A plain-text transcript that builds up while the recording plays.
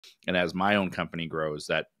And as my own company grows,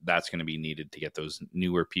 that's going to be needed to get those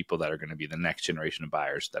newer people that are going to be the next generation of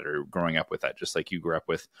buyers that are growing up with that. Just like you grew up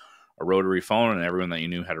with a rotary phone and everyone that you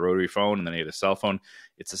knew had a rotary phone and then they had a cell phone.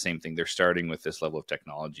 It's the same thing. They're starting with this level of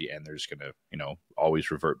technology and they're just going to,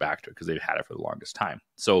 always revert back to it because they've had it for the longest time.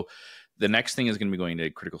 So the next thing is going to be going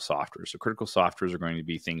to critical software. So critical softwares are going to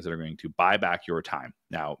be things that are going to buy back your time.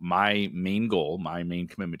 Now, my main goal, my main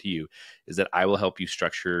commitment to you is that I will help you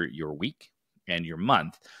structure your week and your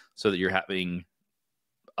month so that you're having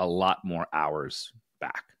a lot more hours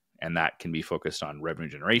back. And that can be focused on revenue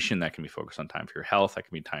generation. That can be focused on time for your health. That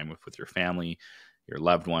can be time with your family, your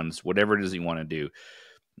loved ones, whatever it is you want to do.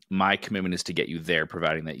 My commitment is to get you there,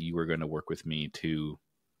 providing that you are going to work with me to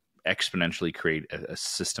exponentially create a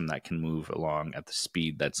system that can move along at the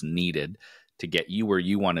speed that's needed to get you where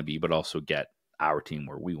you want to be, but also get our team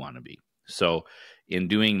where we want to be. So in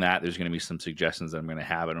doing that, there's going to be some suggestions that I'm going to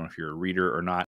have. I don't know if you're a reader or not,